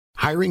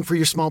Hiring for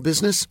your small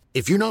business?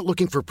 If you're not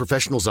looking for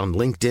professionals on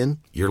LinkedIn,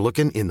 you're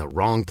looking in the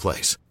wrong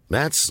place.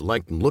 That's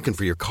like looking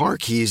for your car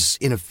keys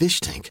in a fish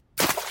tank.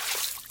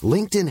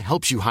 LinkedIn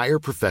helps you hire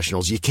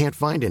professionals you can't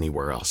find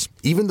anywhere else,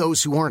 even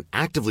those who aren't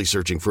actively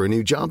searching for a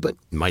new job but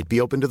might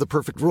be open to the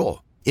perfect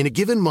role. In a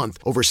given month,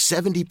 over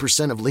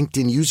 70% of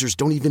LinkedIn users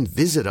don't even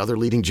visit other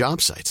leading job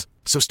sites.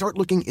 So start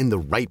looking in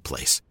the right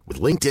place.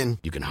 With LinkedIn,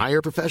 you can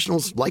hire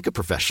professionals like a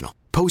professional.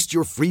 Post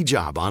your free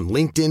job on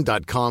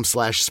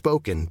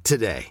linkedin.com/spoken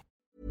today.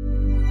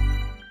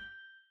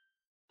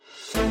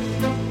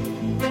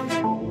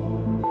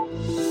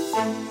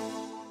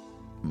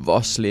 Hvor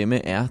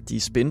slemme er de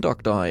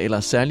spindoktorer eller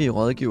særlige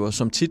rådgivere,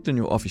 som titlen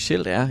jo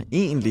officielt er,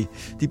 egentlig?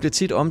 De bliver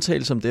tit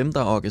omtalt som dem,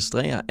 der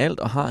orkestrerer alt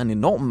og har en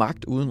enorm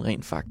magt, uden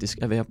rent faktisk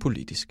at være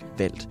politisk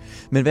valgt.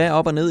 Men hvad er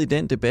op og ned i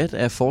den debat?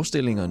 Er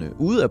forestillingerne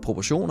ude af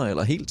proportioner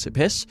eller helt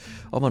tilpas?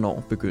 Og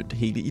hvornår begyndte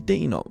hele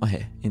ideen om at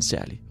have en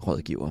særlig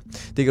rådgiver?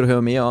 Det kan du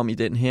høre mere om i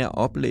den her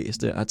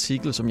oplæste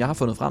artikel, som jeg har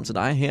fundet frem til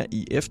dig her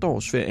i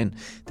efterårsferien.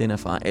 Den er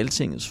fra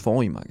Altingets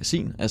forrige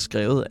magasin, er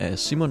skrevet af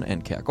Simon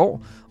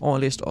Ankergaard og er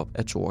læst op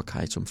af Tore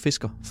Kajtum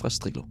Fisker fra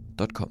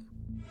Strilo.com.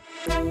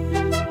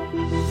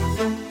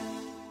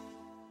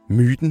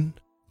 Myten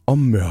om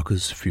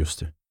mørkets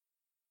fyrste.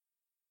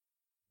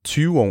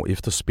 20 år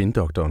efter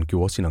spindoktoren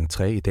gjorde sin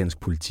entré i dansk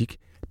politik,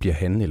 bliver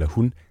han eller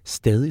hun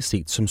stadig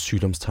set som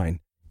sygdomstegn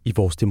i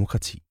vores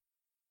demokrati.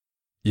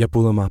 Jeg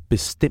bryder mig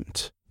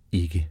bestemt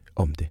ikke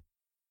om det.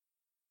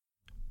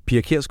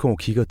 Pia Kjærsgaard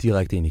kigger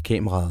direkte ind i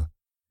kameraet,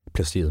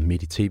 placeret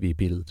midt i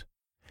tv-billedet,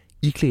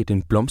 iklædt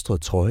en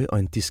blomstret trøje og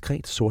en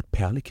diskret sort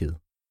perlekæde.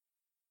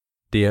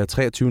 Det er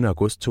 23.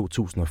 august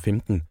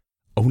 2015,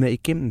 og hun er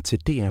igennem til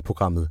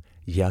DR-programmet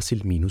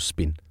Jersild minus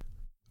Spin.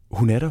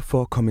 Hun er der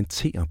for at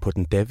kommentere på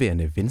den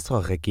daværende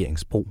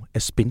Venstre-regerings brug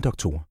af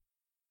spindoktorer.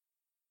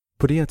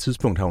 På det her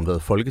tidspunkt har hun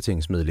været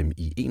folketingsmedlem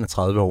i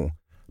 31 år,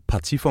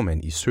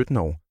 partiformand i 17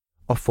 år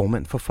og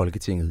formand for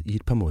Folketinget i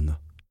et par måneder.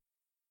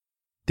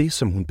 Det,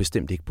 som hun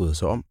bestemt ikke bryder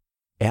sig om,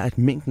 er, at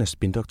mængden af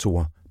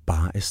spindoktorer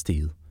bare er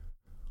steget.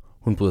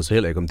 Hun bryder sig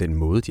heller ikke om den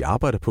måde, de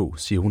arbejder på,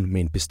 siger hun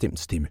med en bestemt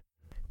stemme.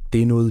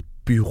 Det er noget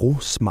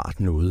bureausmart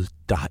noget,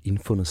 der har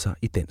indfundet sig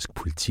i dansk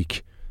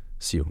politik,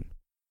 siger hun.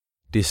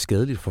 Det er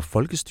skadeligt for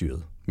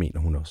folkestyret, mener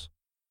hun også.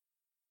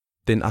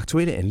 Den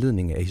aktuelle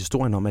anledning er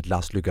historien om, at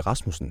Lars Løkke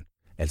Rasmussen,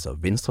 altså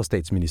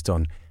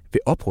Venstre-statsministeren,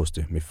 vil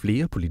opruste med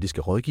flere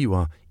politiske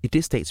rådgivere i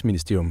det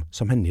statsministerium,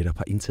 som han netop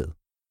har indtaget.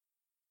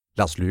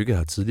 Lars Løkke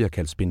har tidligere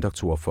kaldt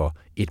spindoktorer for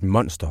et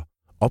monster,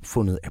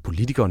 opfundet af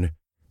politikerne,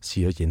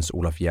 siger Jens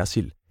Olaf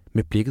Jersild,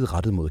 med blikket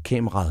rettet mod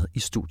kameraet i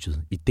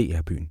studiet i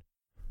DR-byen.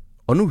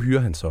 Og nu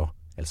hyrer han så,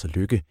 altså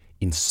Løkke,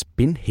 en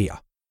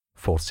spinhær,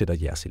 fortsætter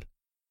Jersild,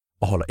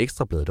 og holder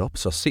Ekstrabladet op,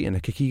 så seerne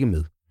kan kigge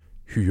med.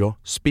 Hyre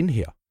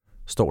spinhær,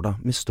 står der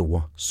med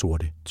store,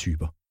 sorte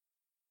typer.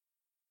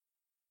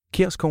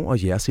 Kjærsgaard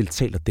og Jersild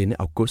taler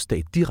denne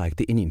augustdag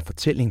direkte ind i en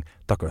fortælling,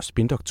 der gør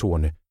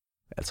spindoktorerne,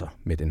 altså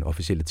med den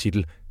officielle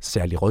titel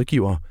særlige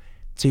rådgivere,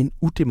 til en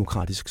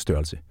udemokratisk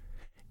størrelse.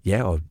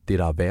 Ja, og det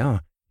der er værre,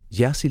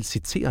 Jersild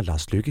citerer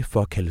Lars Løkke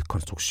for at kalde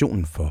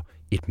konstruktionen for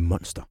et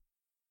monster.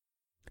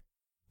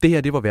 Det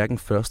her, det var hverken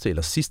første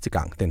eller sidste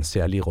gang, den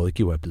særlige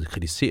rådgiver er blevet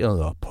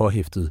kritiseret og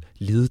påhæftet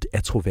lidet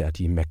af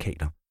troværdige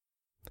mærkater.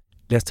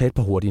 Lad os tage et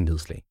par hurtige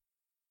nedslag.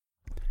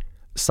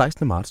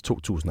 16. marts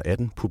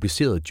 2018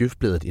 publicerede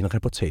Djøf-bladet en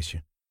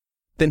reportage.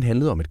 Den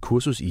handlede om et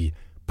kursus i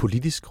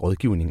politisk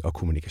rådgivning og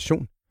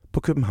kommunikation på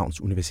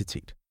Københavns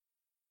Universitet.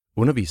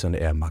 Underviserne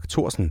er Mark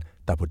Thorsen,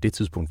 der på det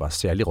tidspunkt var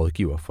særlig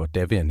rådgiver for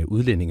daværende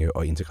udlændinge-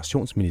 og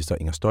integrationsminister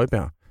Inger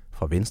Støjberg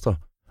fra Venstre,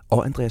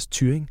 og Andreas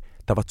Thüring,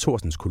 der var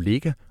Thorsens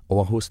kollega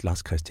over hos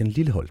Lars Christian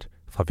Lilleholt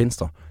fra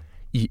Venstre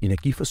i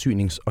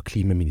Energiforsynings- og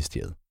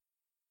Klimaministeriet.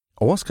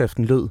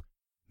 Overskriften lød: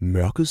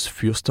 Mørkets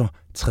fyrster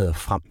træder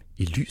frem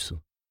i lyset.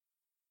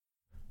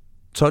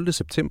 12.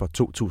 september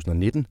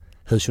 2019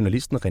 havde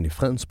journalisten René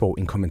Fredensborg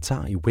en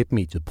kommentar i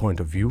webmediet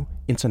Point of View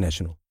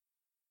International.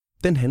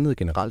 Den handlede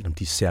generelt om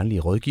de særlige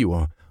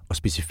rådgivere, og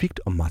specifikt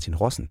om Martin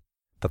Rossen,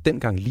 der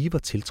dengang lige var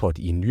tiltrådt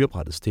i en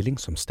nyoprettet stilling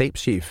som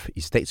stabschef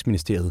i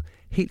Statsministeriet,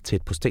 helt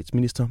tæt på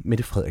statsminister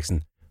Mette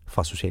Frederiksen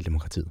fra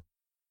Socialdemokratiet.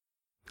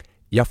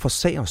 Jeg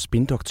forsager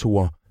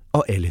spindoktorer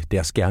og alle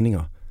deres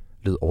gerninger,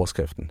 lød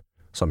overskriften,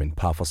 som en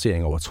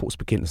parafrasering over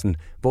trosbekendelsen,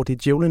 hvor det er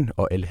djævlen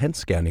og alle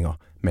hans gerninger,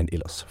 man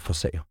ellers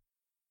forsager.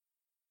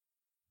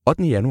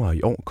 8. januar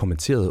i år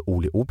kommenterede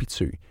Ole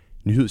Obitsø,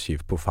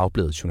 nyhedschef på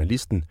fagbladet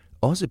Journalisten,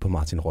 også på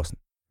Martin Rossen,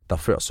 der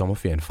før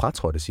sommerferien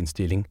fratrådte sin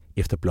stilling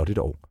efter blot et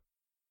år.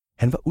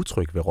 Han var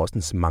utryg ved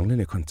Rossens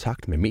manglende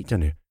kontakt med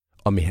medierne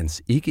og med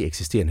hans ikke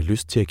eksisterende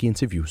lyst til at give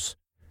interviews.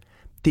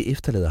 Det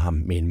efterlader ham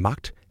med en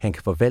magt, han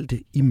kan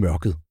forvalte i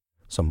mørket,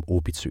 som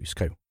Obitsø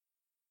skrev.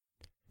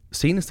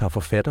 Senest har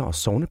forfatter og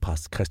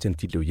sognepræst Christian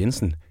Ditlev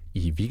Jensen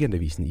i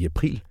Weekendavisen i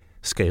april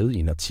skrevet i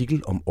en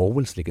artikel om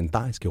Orwells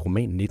legendariske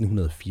roman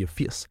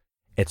 1984,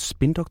 at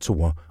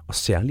spindoktorer og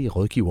særlige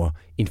rådgivere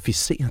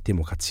inficerer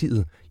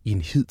demokratiet i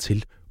en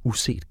hidtil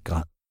uset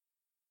grad.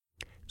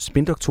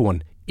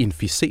 Spindoktoren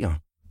inficerer,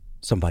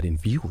 som var det en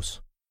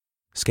virus.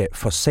 skal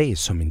forsages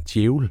som en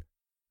djævel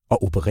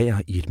og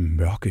operere i et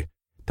mørke,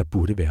 der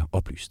burde være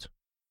oplyst.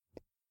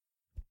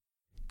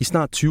 I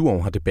snart 20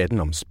 år har debatten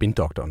om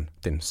spindoktoren,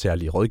 den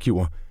særlige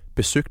rådgiver,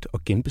 besøgt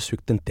og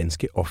genbesøgt den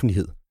danske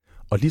offentlighed,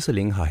 og lige så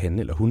længe har han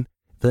eller hun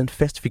været en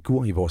fast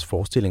figur i vores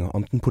forestillinger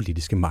om den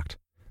politiske magt.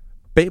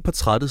 Bag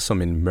portrættet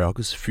som en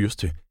mørkets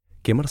fyrste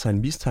gemmer der sig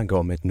en mistanke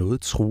om, at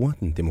noget truer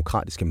den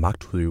demokratiske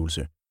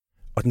magtudøvelse,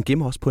 og den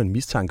gemmer også på en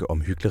mistanke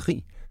om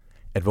hykleri,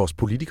 at vores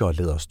politikere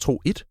lader os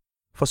tro et,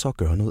 for så at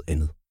gøre noget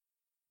andet.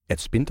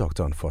 At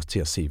spindoktoren får os til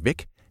at se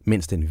væk,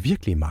 mens den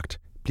virkelige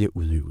magt bliver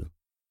udøvet.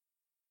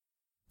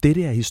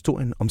 Dette er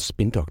historien om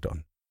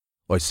spindoktoren,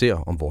 og især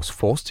om vores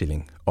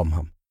forestilling om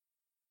ham.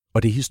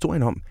 Og det er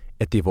historien om,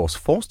 at det er vores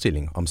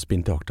forestilling om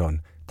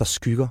spindoktoren, der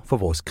skygger for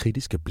vores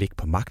kritiske blik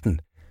på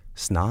magten,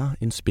 snarere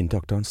end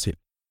spindoktoren selv.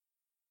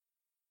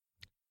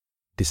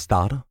 Det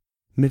starter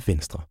med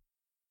Venstre.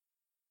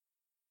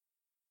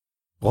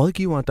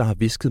 Rådgivere, der har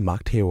hvisket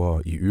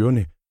magthavere i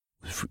ørerne,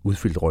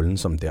 udfyldt rollen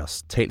som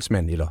deres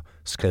talsmand eller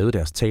skrevet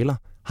deres taler,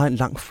 har en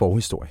lang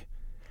forhistorie.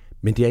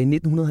 Men det er i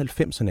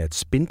 1990'erne, at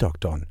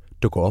spindoktoren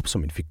dukker op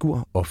som en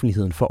figur,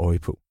 offentligheden får øje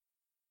på.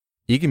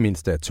 Ikke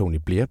mindst da Tony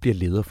Blair bliver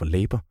leder for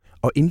Labour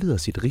og indleder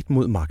sit ridt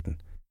mod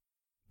magten.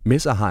 Med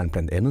sig har han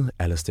blandt andet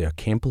Alastair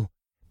Campbell,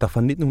 der fra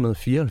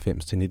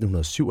 1994 til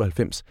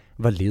 1997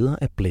 var leder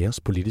af Blairs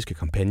politiske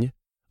kampagne,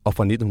 og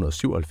fra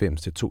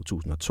 1997 til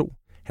 2002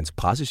 hans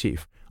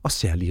pressechef og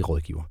særlige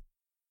rådgiver.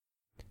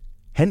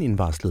 Han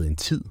indvarslede en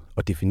tid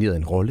og definerede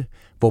en rolle,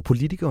 hvor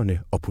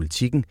politikerne og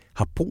politikken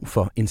har brug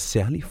for en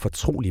særlig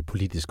fortrolig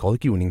politisk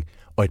rådgivning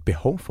og et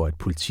behov for, at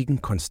politikken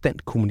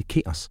konstant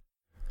kommunikeres,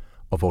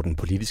 og hvor den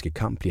politiske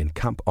kamp bliver en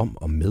kamp om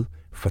og med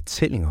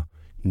fortællinger,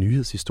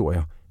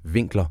 nyhedshistorier,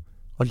 vinkler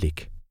og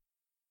læk.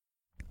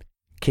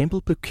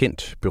 Campbell blev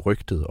kendt,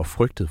 berygtet og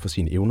frygtet for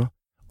sine evner,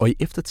 og i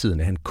eftertiden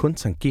er han kun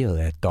tangeret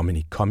af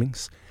Dominic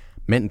Cummings,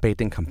 manden bag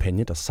den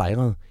kampagne, der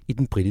sejrede i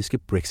den britiske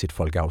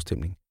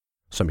Brexit-folkeafstemning,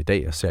 som i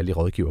dag er særlig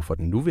rådgiver for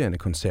den nuværende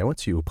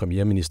konservative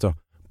premierminister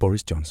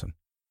Boris Johnson.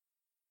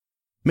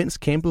 Mens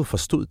Campbell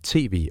forstod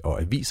tv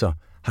og aviser,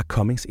 har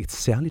Cummings et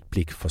særligt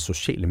blik for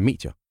sociale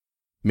medier,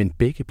 men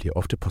begge bliver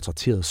ofte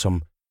portrætteret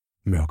som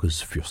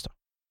mørkets fyrster.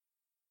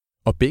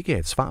 Og begge er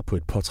et svar på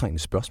et påtrængende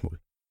spørgsmål.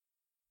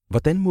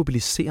 Hvordan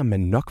mobiliserer man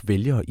nok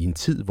vælgere i en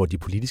tid, hvor de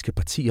politiske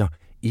partier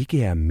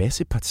ikke er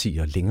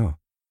massepartier længere,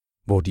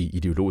 hvor de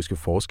ideologiske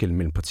forskelle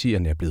mellem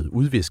partierne er blevet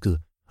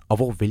udvisket, og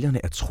hvor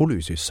vælgerne er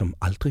troløse som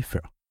aldrig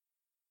før?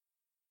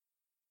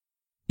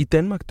 I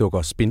Danmark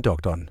dukker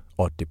spindoktoren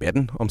og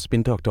debatten om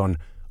spindoktoren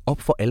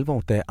op for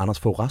alvor, da Anders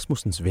Fogh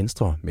Rasmussens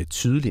Venstre med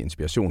tydelig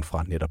inspiration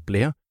fra netop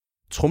Blair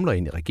tromler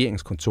ind i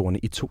regeringskontorerne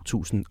i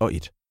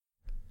 2001.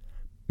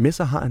 Med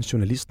sig har han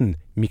journalisten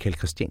Michael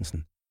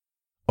Christiansen,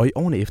 og i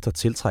årene efter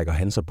tiltrækker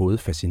han sig både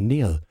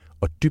fascineret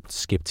og dybt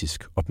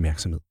skeptisk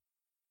opmærksomhed.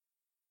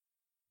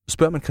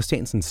 Spørger man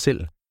Christiansen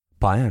selv,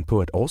 peger han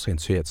på, at årsagen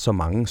til, at så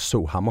mange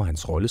så ham og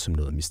hans rolle som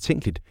noget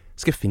mistænkeligt,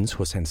 skal findes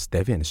hos hans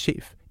daværende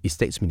chef i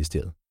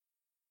Statsministeriet.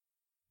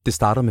 Det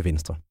starter med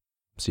Venstre,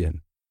 siger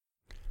han.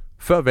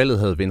 Før valget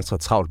havde Venstre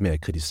travlt med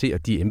at kritisere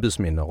de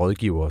embedsmænd og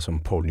rådgivere, som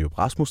Poul Nyrup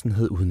Rasmussen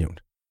havde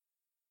udnævnt.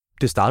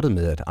 Det startede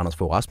med, at Anders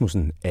Fogh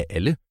Rasmussen af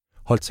alle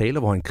holdt taler,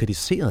 hvor han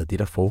kritiserede det,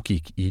 der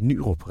foregik i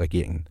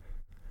Nyrup-regeringen.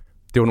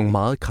 Det var nogle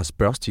meget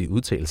krasbørstige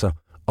udtalelser,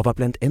 og var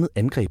blandt andet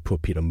angreb på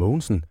Peter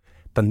Mogensen,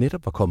 der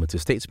netop var kommet til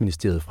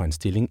Statsministeriet fra en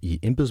stilling i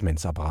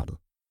embedsmandsapparatet.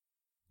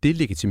 Det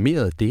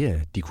legitimerede det,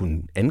 at de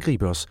kunne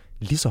angribe os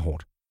lige så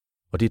hårdt,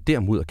 og det er der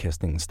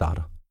mudderkastningen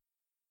starter.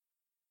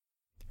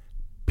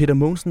 Peter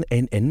Mogensen er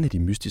en anden af de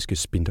mystiske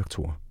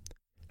spindoktorer.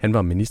 Han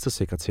var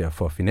ministersekretær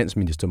for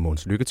finansminister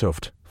Mogens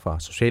Lykketoft fra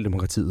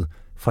Socialdemokratiet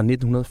fra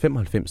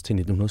 1995 til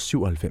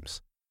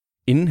 1997,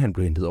 inden han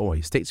blev hentet over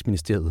i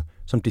Statsministeriet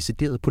som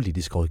decideret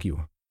politisk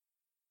rådgiver.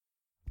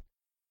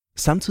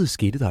 Samtidig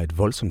skete der et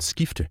voldsomt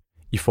skifte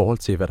i forhold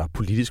til, hvad der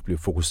politisk blev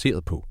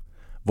fokuseret på,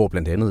 hvor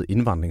blandt andet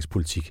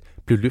indvandringspolitik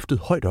blev løftet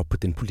højt op på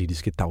den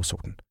politiske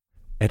dagsorden.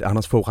 At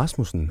Anders Fogh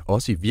Rasmussen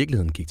også i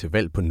virkeligheden gik til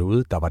valg på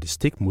noget, der var det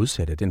stik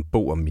modsatte af den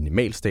bog om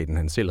minimalstaten,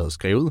 han selv havde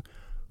skrevet,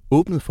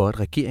 åbnede for, at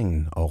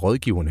regeringen og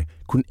rådgiverne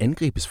kunne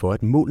angribes for,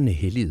 at målene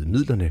helligede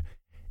midlerne,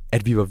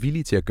 at vi var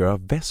villige til at gøre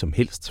hvad som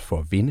helst for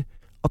at vinde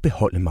og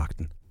beholde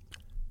magten.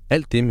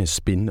 Alt det med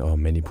spin og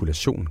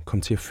manipulation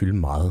kom til at fylde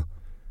meget.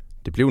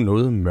 Det blev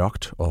noget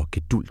mørkt og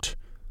gedulgt,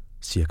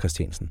 siger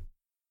Christiansen.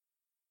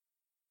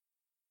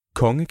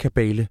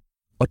 Kongekabale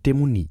og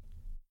dæmoni.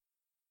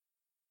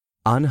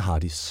 Arne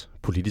Hardis,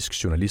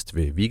 politisk journalist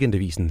ved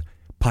Weekendavisen,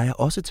 peger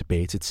også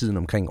tilbage til tiden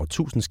omkring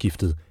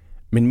årtusindskiftet,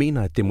 men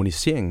mener, at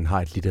dæmoniseringen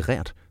har et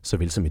litterært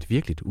såvel som et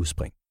virkeligt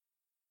udspring.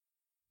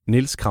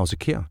 Niels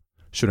Krause-Kjær,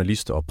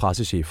 journalist og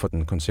pressechef for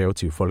den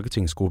konservative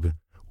folketingsgruppe,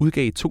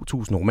 udgav i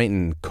 2000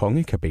 romanen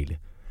Kongekabale,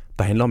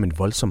 der handler om en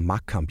voldsom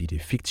magtkamp i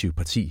det fiktive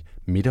parti,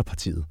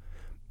 Midterpartiet,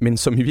 men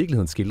som i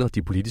virkeligheden skildrer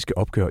de politiske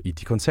opgør i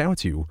de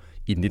konservative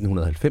i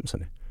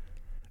 1990'erne.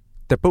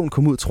 Da bogen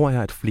kom ud, tror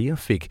jeg, at flere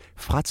fik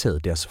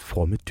frataget deres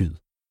fromme dyd,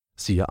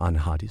 siger Arne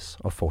Hardis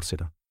og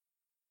fortsætter.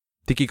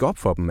 Det gik op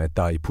for dem, at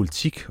der i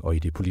politik og i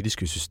det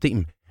politiske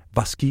system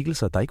var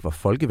skikkelser, der ikke var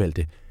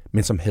folkevalgte,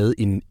 men som havde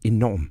en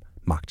enorm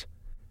magt.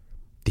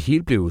 Det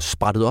hele blev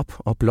sprættet op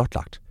og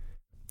blotlagt.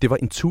 Det var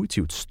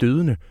intuitivt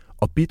stødende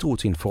og bidrog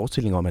til en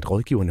forestilling om, at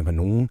rådgiverne var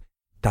nogen,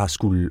 der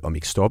skulle, om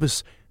ikke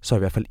stoppes, så i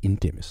hvert fald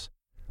inddæmmes.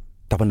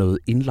 Der var noget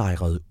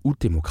indlejret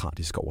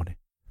udemokratisk over det.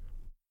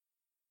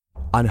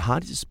 Arne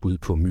Hardis bud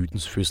på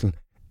mytens fødsel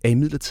er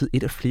imidlertid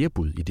et af flere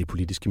bud i det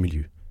politiske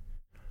miljø.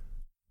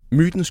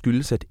 Myten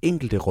skyldes, at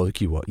enkelte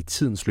rådgivere i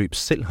tidens løb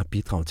selv har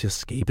bidraget til at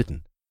skabe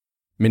den.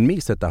 Men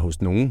mest at der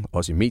hos nogen,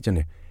 også i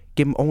medierne,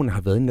 gennem årene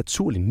har været en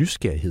naturlig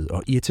nysgerrighed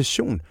og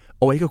irritation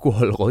over ikke at kunne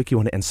holde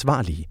rådgiverne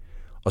ansvarlige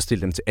og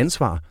stille dem til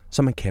ansvar,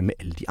 som man kan med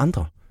alle de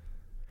andre.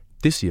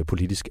 Det siger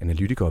politisk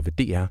analytiker ved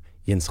DR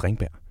Jens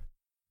Ringberg.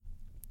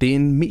 Det er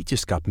en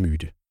medieskabt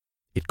myte.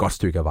 Et godt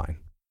stykke af vejen.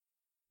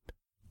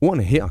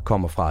 Ordene her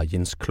kommer fra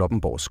Jens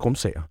Kloppenborg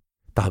Skrumsager,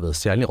 der har været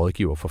særlig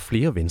rådgiver for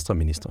flere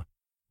Venstre-ministre.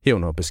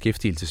 Herunder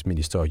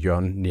beskæftigelsesminister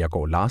Jørgen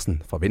Neergaard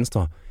Larsen fra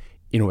Venstre,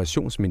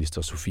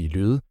 innovationsminister Sofie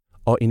Løhde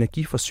og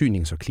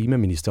energiforsynings- og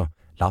klimaminister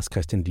Lars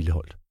Christian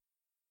Lilleholt.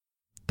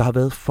 Der har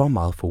været for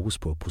meget fokus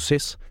på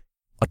proces,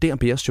 og der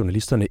bærer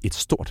journalisterne et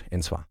stort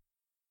ansvar.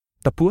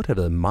 Der burde have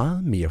været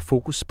meget mere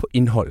fokus på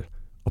indhold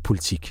og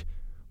politik,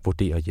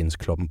 vurderer Jens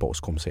Kloppenborg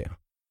Skrumsager.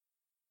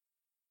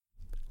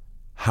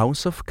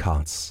 House of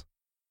Cards.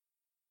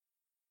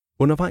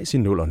 Undervejs i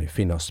nullerne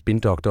finder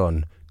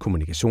spindoktoren,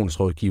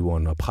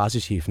 kommunikationsrådgiveren og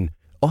pressechefen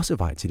også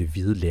vej til det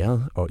hvide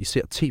lærred og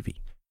især tv.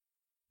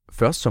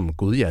 Først som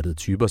godhjertede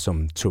typer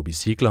som Toby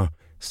Ziegler,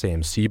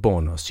 Sam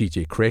Seaborn og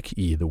C.J. Craig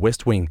i The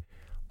West Wing,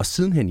 og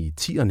sidenhen i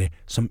 10'erne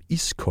som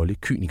iskolde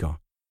kynikere.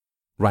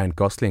 Ryan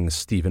Goslings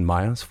Stephen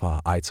Myers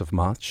fra Ides of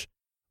March,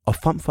 og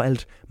frem for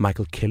alt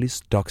Michael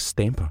Kellys Doug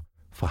Stamper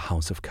fra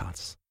House of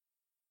Cards.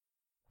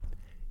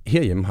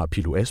 Herhjemme har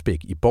Pilo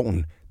Asbæk i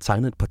Borgen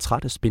tegnet et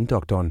portræt af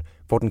spindoktoren,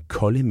 hvor den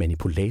kolde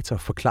manipulator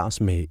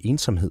forklares med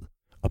ensomhed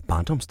og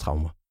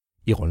barndomstraumer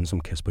i rollen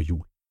som Kasper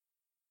Juhl.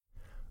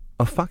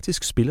 Og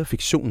faktisk spiller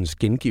fiktionens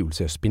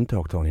gengivelse af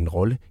spindoktoren en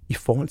rolle i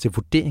forhold til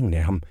vurderingen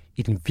af ham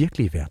i den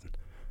virkelige verden.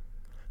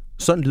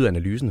 Sådan lyder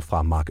analysen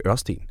fra Mark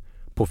Ørsten,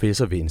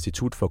 professor ved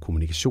Institut for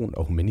Kommunikation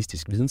og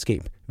Humanistisk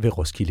Videnskab ved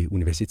Roskilde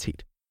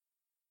Universitet.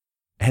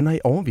 Han har i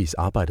årevis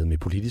arbejdet med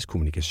politisk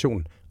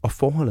kommunikation og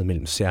forholdet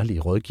mellem særlige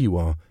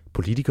rådgivere,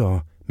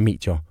 politikere,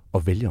 medier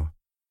og vælgere.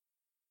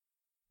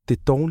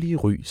 Det dårlige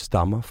ry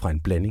stammer fra en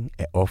blanding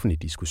af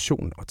offentlig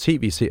diskussion og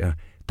tv-serier,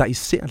 der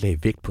især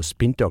lagde vægt på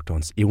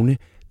spindoktorens evne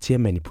til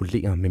at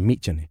manipulere med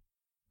medierne,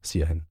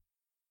 siger han.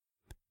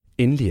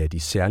 Endelig er de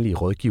særlige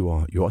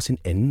rådgivere jo også en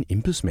anden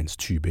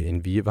embedsmandstype,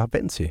 end vi var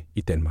vant til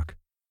i Danmark.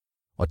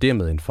 Og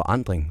dermed en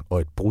forandring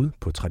og et brud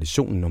på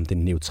traditionen om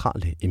den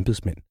neutrale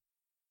embedsmand.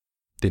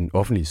 Den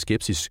offentlige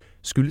skepsis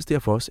skyldes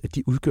derfor også, at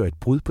de udgør et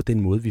brud på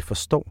den måde, vi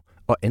forstår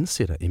og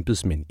ansætter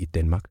embedsmænd i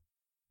Danmark,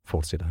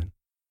 fortsætter han.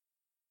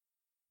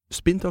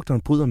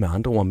 Spindoktoren bryder med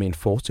andre ord med en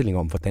forestilling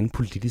om, hvordan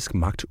politisk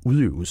magt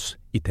udøves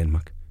i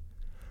Danmark.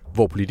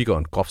 Hvor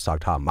politikeren groft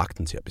sagt har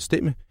magten til at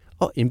bestemme,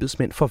 og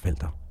embedsmænd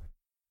forvalter.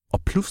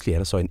 Og pludselig er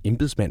der så en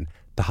embedsmand,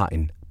 der har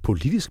en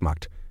politisk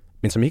magt,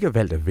 men som ikke er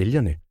valgt af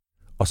vælgerne,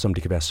 og som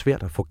det kan være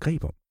svært at få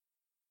greb om.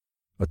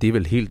 Og det er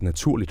vel helt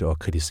naturligt at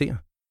kritisere?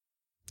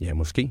 Ja,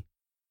 måske.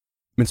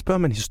 Men spørger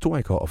man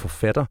historiker og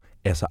forfatter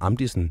Asser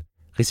Amdisen,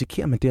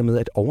 risikerer man dermed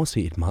at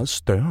overse et meget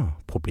større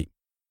problem.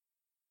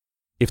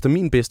 Efter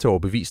min bedste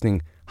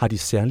overbevisning har de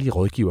særlige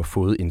rådgiver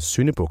fået en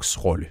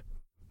syndebuksrolle,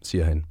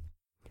 siger han.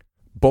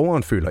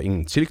 Borgeren føler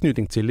ingen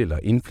tilknytning til eller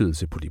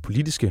indflydelse på det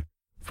politiske,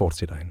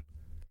 fortsætter han.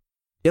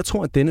 Jeg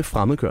tror, at denne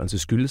fremmedgørelse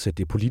skyldes, at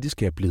det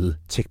politiske er blevet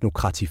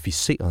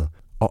teknokratificeret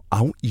og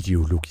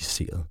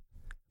afideologiseret.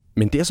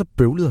 Men det er så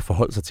bøvlet at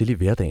forholde sig til i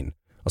hverdagen,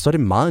 og så er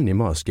det meget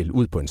nemmere at skælde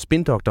ud på en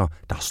spindoktor,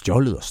 der har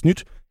stjålet og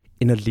snydt,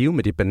 end at leve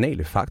med det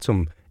banale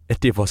faktum,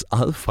 at det er vores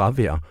eget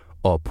fravær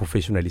og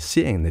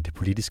professionaliseringen af det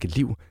politiske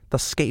liv, der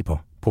skaber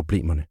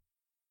problemerne.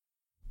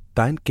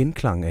 Der er en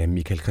genklang af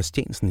Michael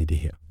Christiansen i det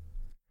her.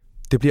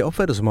 Det bliver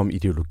opfattet som om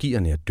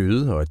ideologierne er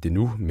døde, og at det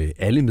nu med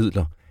alle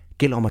midler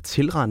gælder om at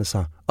tilrane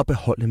sig og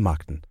beholde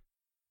magten.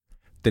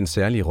 Den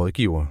særlige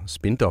rådgiver,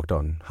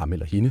 spindoktoren, ham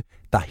eller hende,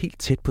 der er helt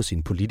tæt på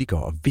sine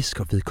politikere og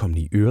visker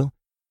vedkommende i øret,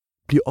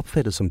 bliver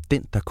opfattet som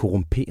den, der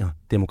korrumperer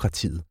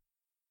demokratiet.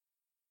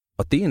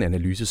 Og det er en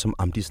analyse, som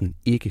Amdisen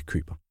ikke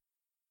køber.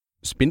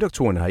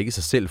 Spindoktorerne har ikke i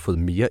sig selv fået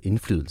mere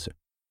indflydelse,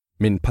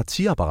 men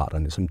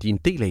partiapparaterne, som de er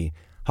en del af,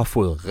 har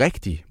fået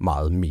rigtig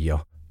meget mere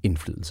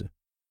indflydelse.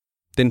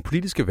 Den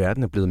politiske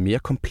verden er blevet mere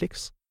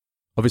kompleks,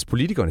 og hvis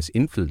politikernes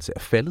indflydelse er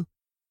faldet,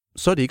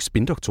 så er det ikke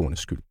spindoktorernes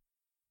skyld.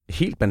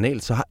 Helt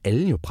banalt så har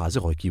alle jo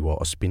presserådgivere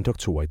og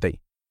spindoktorer i dag,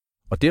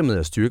 og dermed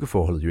er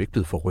styrkeforholdet jo ikke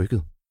blevet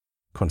forrykket,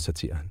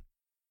 konstaterer han.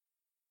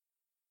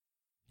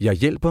 Jeg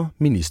hjælper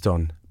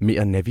ministeren med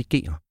at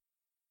navigere.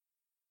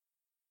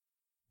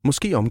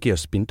 Måske omgiver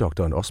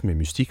spindoktoren også med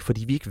mystik,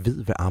 fordi vi ikke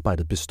ved, hvad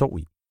arbejdet består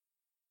i.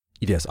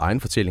 I deres egen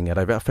fortælling er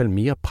der i hvert fald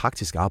mere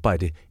praktisk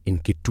arbejde end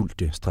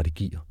gedulte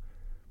strategier.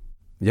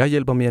 Jeg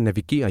hjælper med at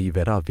navigere i,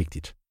 hvad der er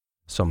vigtigt,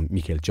 som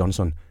Michael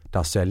Johnson, der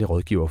er særlig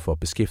rådgiver for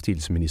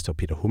beskæftigelsesminister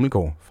Peter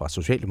Hummelgaard fra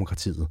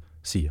Socialdemokratiet,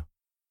 siger: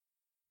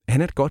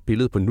 Han er et godt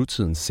billede på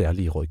nutidens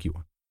særlige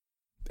rådgiver.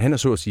 Han er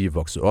så at sige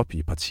vokset op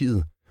i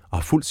partiet og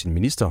har fulgt sin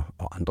minister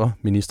og andre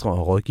ministre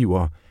og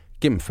rådgivere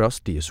gennem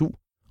først DSU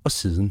og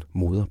siden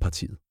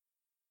moderpartiet.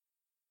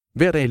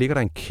 Hver dag ligger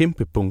der en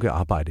kæmpe bunke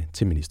arbejde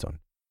til ministeren.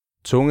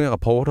 Tunge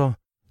rapporter,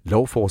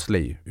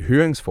 lovforslag,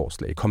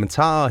 høringsforslag,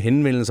 kommentarer,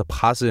 henvendelser,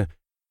 presse,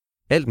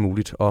 alt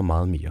muligt og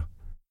meget mere.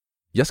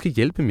 Jeg skal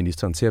hjælpe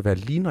ministeren til at være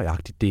lige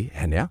nøjagtigt det,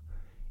 han er.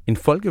 En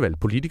folkevalgt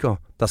politiker,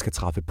 der skal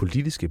træffe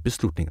politiske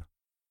beslutninger.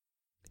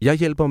 Jeg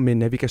hjælper med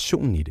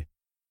navigationen i det.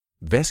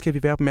 Hvad skal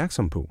vi være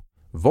opmærksom på?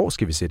 Hvor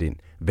skal vi sætte ind?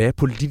 Hvad er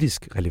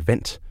politisk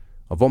relevant?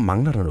 Og hvor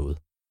mangler der noget?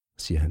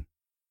 Siger han.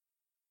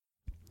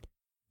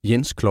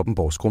 Jens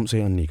Kloppenborg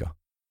Skrumsager nikker.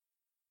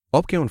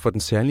 Opgaven for den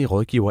særlige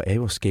rådgiver er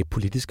jo at skabe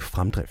politisk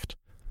fremdrift.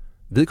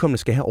 Vedkommende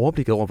skal have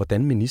overblikket over,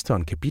 hvordan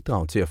ministeren kan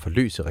bidrage til at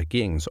forløse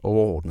regeringens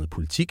overordnede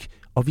politik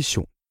og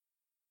vision.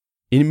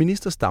 En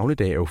ministers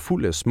dagligdag er jo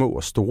fuld af små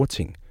og store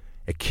ting,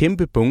 af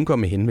kæmpe bunker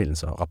med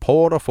henvendelser,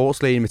 rapporter,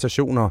 forslag,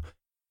 invitationer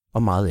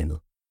og meget andet.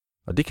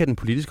 Og det kan den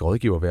politiske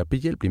rådgiver være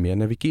behjælpelig med at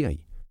navigere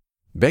i.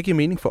 Hvad giver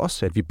mening for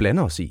os, at vi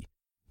blander os i?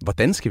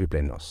 Hvordan skal vi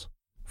blande os?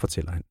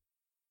 Fortæller han.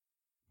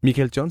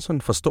 Michael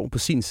Johnson forstår på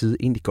sin side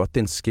egentlig godt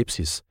den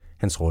skepsis,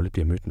 hans rolle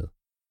bliver mødt med.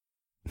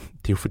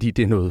 Det er jo fordi,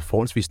 det er noget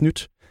forholdsvis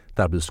nyt,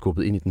 der er blevet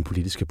skubbet ind i den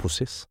politiske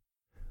proces.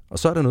 Og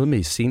så er der noget med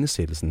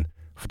iscenesættelsen,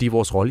 fordi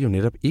vores rolle jo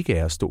netop ikke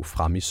er at stå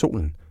fremme i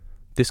solen.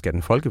 Det skal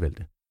den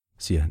folkevalgte,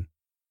 siger han.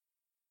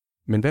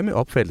 Men hvad med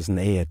opfattelsen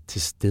af, at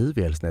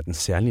tilstedeværelsen af den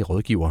særlige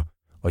rådgiver,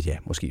 og ja,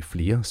 måske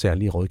flere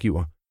særlige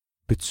rådgiver,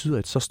 betyder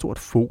et så stort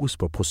fokus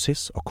på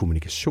proces og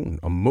kommunikation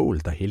og mål,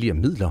 der helliger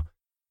midler,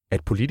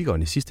 at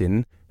politikeren i sidste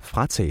ende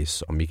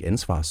fratages, om ikke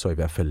ansvar, så i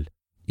hvert fald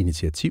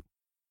initiativ?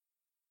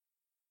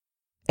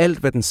 Alt,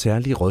 hvad den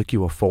særlige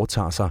rådgiver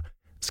foretager sig,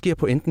 sker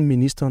på enten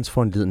ministerens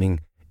foranledning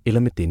eller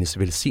med dennes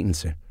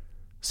velsignelse,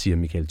 siger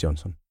Michael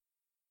Johnson.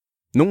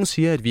 Nogen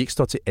siger, at vi ikke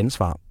står til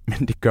ansvar,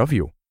 men det gør vi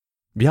jo.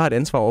 Vi har et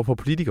ansvar over for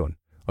politikeren,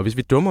 og hvis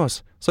vi dummer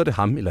os, så er det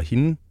ham eller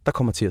hende, der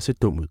kommer til at se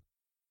dum ud.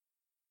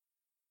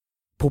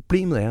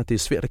 Problemet er, at det er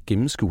svært at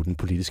gennemskue den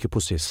politiske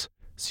proces,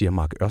 siger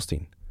Mark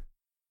Ørsten.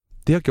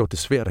 Det har gjort det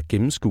svært at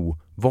gennemskue,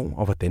 hvor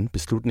og hvordan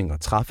beslutninger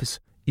træffes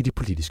i det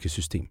politiske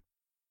system.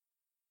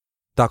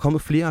 Der er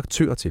kommet flere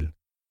aktører til.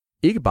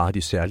 Ikke bare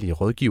de særlige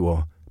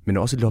rådgivere, men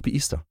også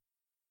lobbyister.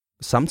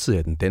 Samtidig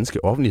er den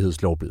danske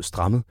offentlighedslov blevet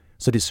strammet,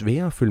 så det er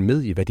sværere at følge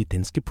med i, hvad de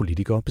danske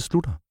politikere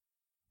beslutter,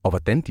 og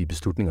hvordan de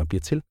beslutninger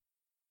bliver til.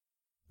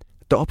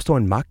 Der opstår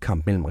en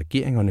magtkamp mellem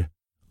regeringerne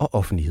og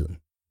offentligheden,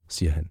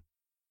 siger han.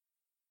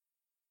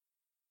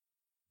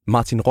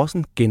 Martin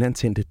Rossen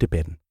genantændte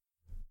debatten.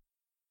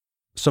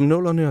 Som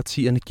 0'erne og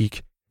 10'erne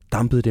gik,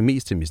 dampede det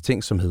meste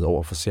mistænksomhed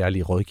over for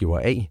særlige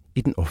rådgivere af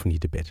i den offentlige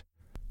debat.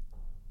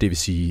 Det vil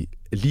sige,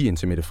 lige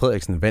indtil Mette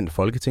Frederiksen vandt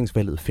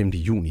folketingsvalget 5.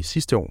 juni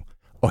sidste år,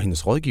 og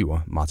hendes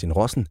rådgiver, Martin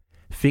Rossen,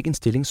 fik en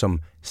stilling som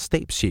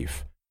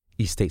stabschef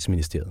i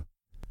Statsministeriet.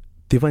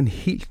 Det var en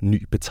helt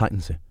ny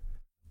betegnelse,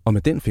 og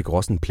med den fik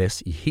Rossen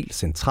plads i helt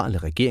centrale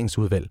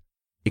regeringsudvalg,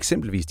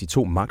 eksempelvis de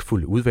 2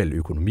 magtfulde udvalg,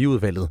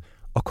 økonomiudvalget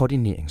og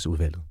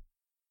koordineringsudvalget.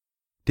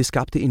 Det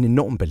skabte en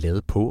enorm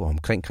ballade på og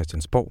omkring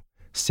Christiansborg,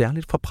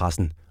 særligt fra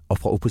pressen og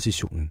fra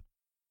oppositionen.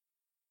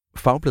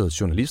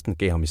 Fagbladet Journalisten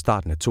gav ham i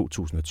starten af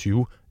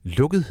 2020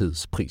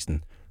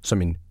 lukkethedsprisen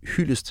som en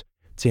hyldest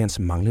til hans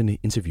manglende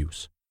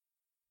interviews.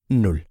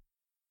 0.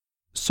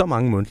 Så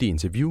mange mundtlige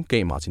interview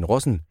gav Martin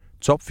Rossen,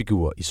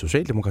 topfigur i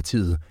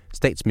Socialdemokratiet,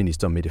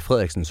 statsminister Mette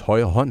Frederiksens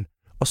højre hånd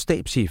og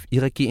stabschef i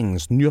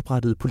regeringens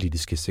nyoprettede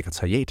politiske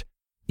sekretariat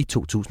i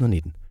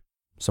 2019,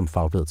 som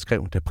Fagbladet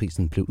skrev, da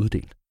prisen blev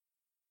uddelt.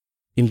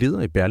 En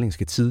leder i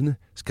Berlingske Tidende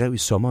skrev i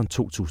sommeren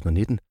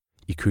 2019,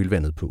 i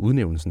kølvandet på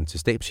udnævnelsen til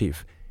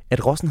stabschef,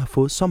 at Rossen har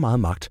fået så meget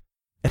magt,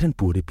 at han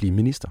burde blive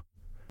minister.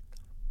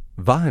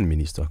 Var han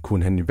minister,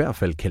 kunne han i hvert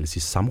fald kaldes i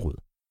samråd.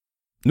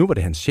 Nu var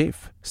det hans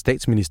chef,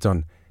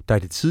 statsministeren, der i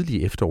det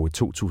tidlige efterår i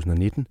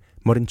 2019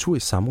 måtte en tur i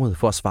samråd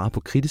for at svare på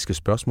kritiske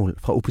spørgsmål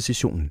fra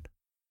oppositionen.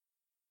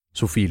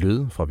 Sofie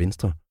Løhde fra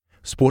Venstre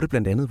spurgte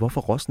blandt andet,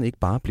 hvorfor Rossen ikke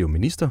bare blev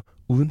minister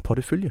uden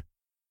portefølje.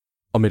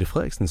 Og Mette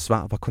Frederiksens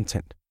svar var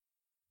kontant.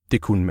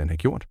 Det kunne man have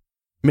gjort,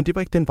 men det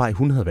var ikke den vej,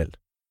 hun havde valgt.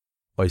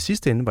 Og i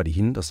sidste ende var det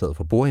hende, der sad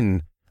for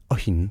bordenden, og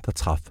hende, der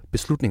traf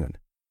beslutningerne.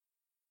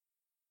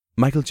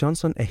 Michael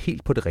Johnson er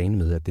helt på det rene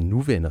med, at den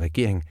nuværende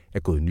regering er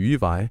gået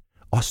nye veje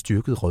og har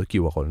styrket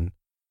rådgiverrollen.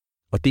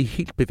 Og det er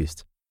helt bevidst.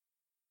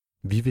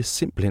 Vi vil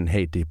simpelthen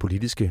have det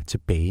politiske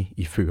tilbage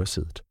i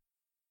førersædet.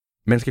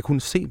 Man skal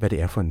kunne se, hvad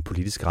det er for en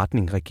politisk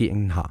retning,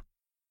 regeringen har,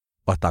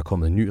 og at der er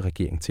kommet en ny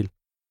regering til.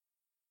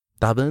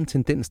 Der har været en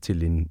tendens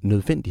til en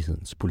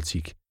nødvendighedens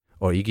politik,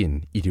 og ikke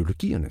en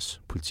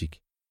ideologiernes politik.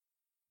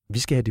 Vi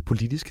skal have det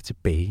politiske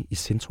tilbage i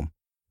centrum,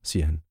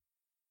 siger han.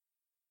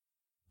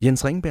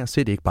 Jens Ringberg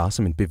ser det ikke bare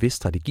som en bevidst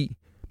strategi,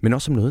 men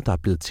også som noget, der er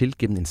blevet til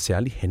gennem en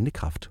særlig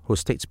handlekraft hos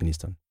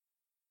statsministeren.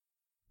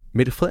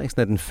 Mette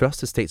Frederiksen er den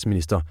første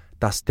statsminister,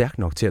 der er stærk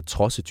nok til at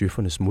trodse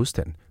djøffernes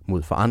modstand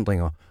mod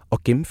forandringer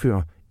og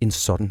gennemføre en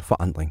sådan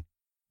forandring,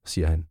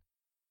 siger han.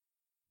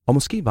 Og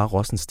måske var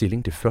Rossens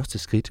stilling det første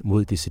skridt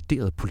mod et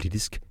decideret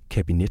politisk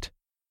kabinet.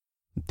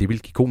 Det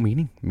vil give god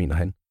mening, mener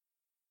han.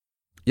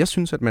 Jeg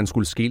synes, at man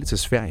skulle skele til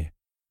Sverige,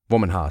 hvor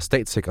man har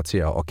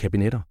statssekretærer og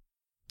kabinetter.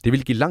 Det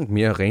vil give langt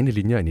mere rene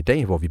linjer end i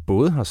dag, hvor vi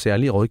både har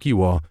særlige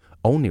rådgivere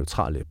og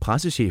neutrale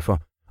pressechefer,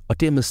 og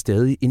dermed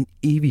stadig en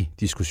evig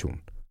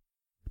diskussion.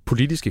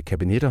 Politiske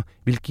kabinetter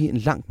vil give en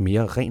langt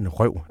mere ren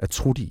røv at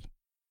trutte i.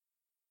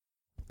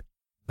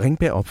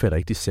 Ringberg opfatter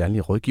ikke de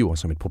særlige rådgivere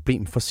som et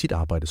problem for sit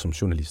arbejde som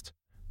journalist.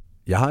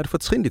 Jeg har et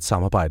fortrinligt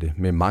samarbejde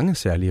med mange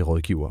særlige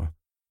rådgivere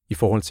i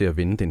forhold til at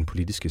vende den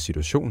politiske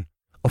situation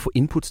og få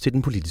inputs til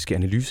den politiske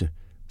analyse,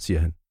 siger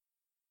han.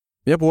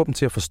 Jeg bruger dem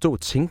til at forstå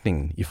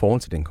tænkningen i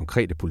forhold til den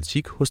konkrete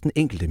politik hos den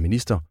enkelte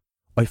minister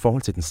og i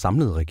forhold til den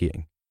samlede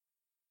regering.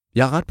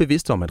 Jeg er ret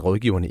bevidst om, at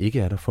rådgiverne ikke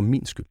er der for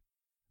min skyld,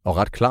 og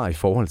ret klar i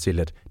forhold til,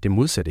 at det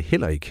modsatte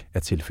heller ikke er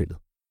tilfældet.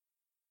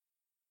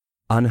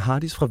 Arne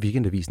Hardis fra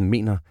Weekendavisen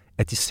mener,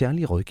 at de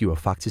særlige rådgiver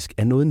faktisk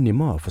er noget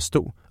nemmere at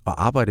forstå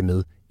og arbejde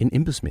med end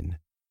embedsmændene.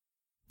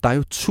 Der er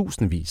jo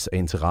tusindvis af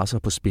interesser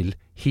på spil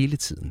hele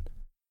tiden.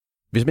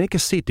 Hvis man ikke kan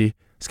se det,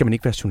 skal man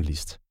ikke være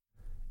journalist.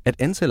 At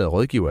antallet af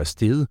rådgivere er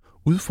steget,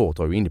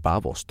 udfordrer jo egentlig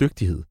bare vores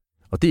dygtighed,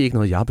 og det er ikke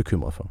noget, jeg er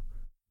bekymret for.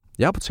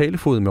 Jeg er på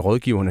talefod med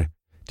rådgiverne.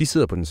 De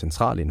sidder på den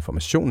centrale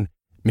information,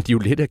 men de er jo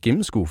let at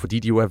gennemskue, fordi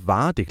de jo er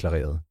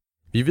varedeklareret.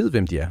 Vi ved,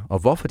 hvem de er, og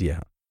hvorfor de er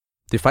her.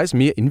 Det er faktisk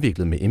mere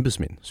indviklet med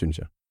embedsmænd, synes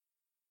jeg.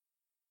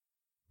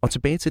 Og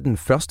tilbage til den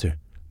første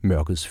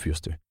mørkets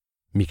fyrste,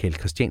 Michael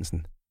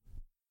Christiansen.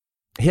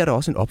 Her er der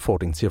også en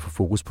opfordring til at få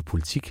fokus på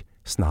politik,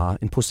 snarere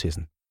end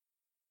processen.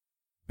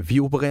 Vi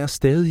opererer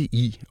stadig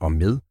i og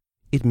med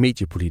et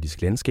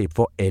mediepolitisk landskab,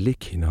 hvor alle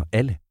kender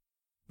alle.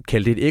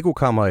 Kald det et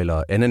ekokammer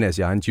eller ananas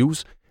i egen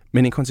juice,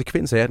 men en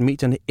konsekvens er, at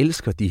medierne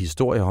elsker de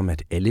historier om,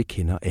 at alle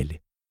kender alle.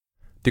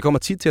 Det kommer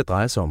tit til at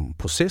dreje sig om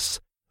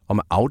proces, om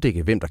at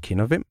afdække, hvem der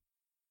kender hvem,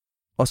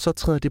 og så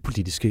træder det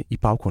politiske i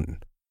baggrunden.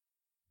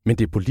 Men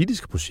det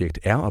politiske projekt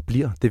er og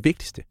bliver det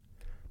vigtigste.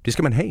 Det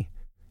skal man have,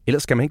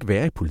 ellers skal man ikke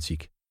være i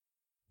politik.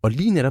 Og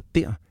lige netop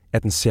der er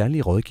den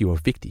særlige rådgiver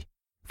vigtig,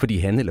 fordi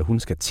han eller hun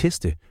skal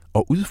teste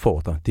og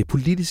udfordre det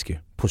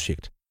politiske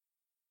projekt.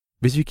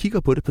 Hvis vi kigger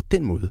på det på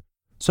den måde,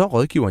 så er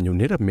rådgiveren jo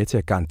netop med til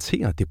at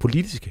garantere det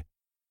politiske,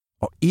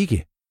 og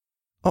ikke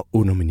at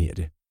underminere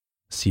det,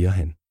 siger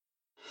han.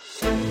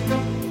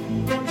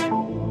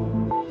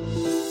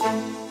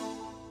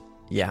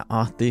 Ja,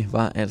 og det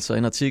var altså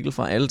en artikel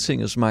fra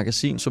Altingets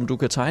magasin, som du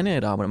kan tegne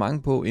et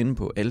abonnement på inde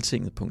på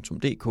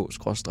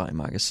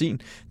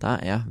altinget.dk/magasin. Der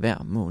er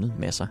hver måned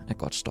masser af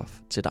godt stof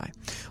til dig.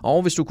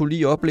 Og hvis du kunne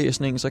lide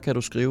oplæsningen, så kan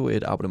du skrive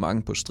et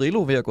abonnement på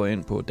Strillo ved at gå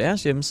ind på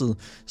deres hjemmeside,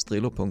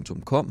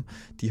 strillo.com.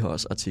 De har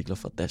også artikler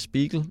fra Der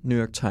Spiegel, New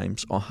York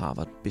Times og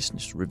Harvard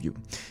Business Review.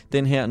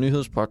 Den her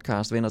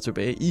nyhedspodcast vender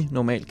tilbage i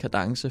normal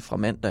kadence fra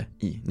mandag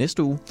i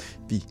næste uge.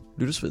 Vi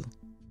lyttes ved.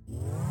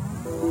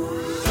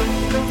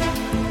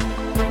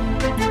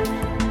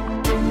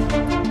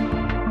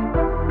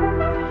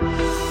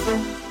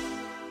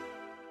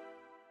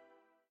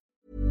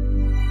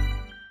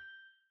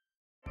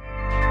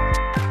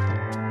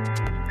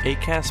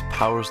 Acast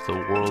powers the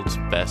world's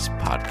best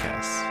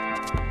podcasts.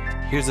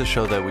 Here's a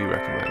show that we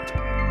recommend.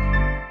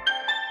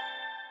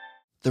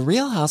 The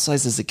Real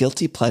Housewives is a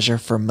guilty pleasure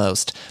for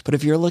most, but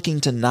if you're looking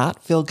to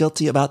not feel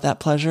guilty about that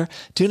pleasure,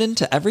 tune in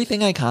to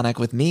Everything Iconic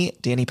with me,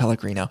 Danny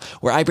Pellegrino,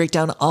 where I break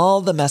down all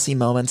the messy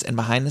moments and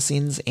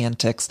behind-the-scenes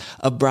antics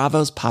of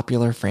Bravo's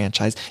popular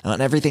franchise. And on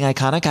Everything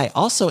Iconic, I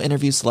also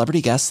interview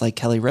celebrity guests like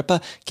Kelly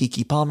Ripa,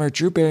 Keke Palmer,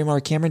 Drew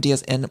Barrymore, Cameron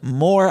Diaz, and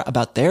more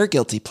about their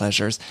guilty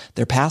pleasures,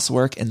 their past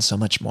work, and so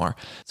much more.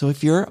 So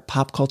if you're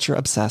pop culture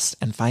obsessed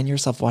and find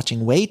yourself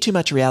watching way too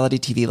much reality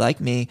TV like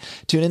me,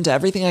 tune in to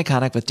Everything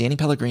Iconic with Danny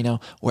Pellegrino,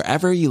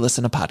 wherever you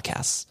listen to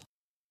podcasts.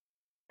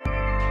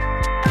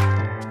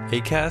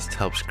 Acast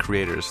helps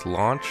creators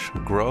launch,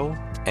 grow,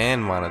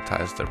 and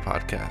monetize their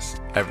podcasts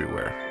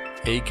everywhere.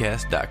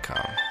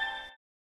 Acast.com.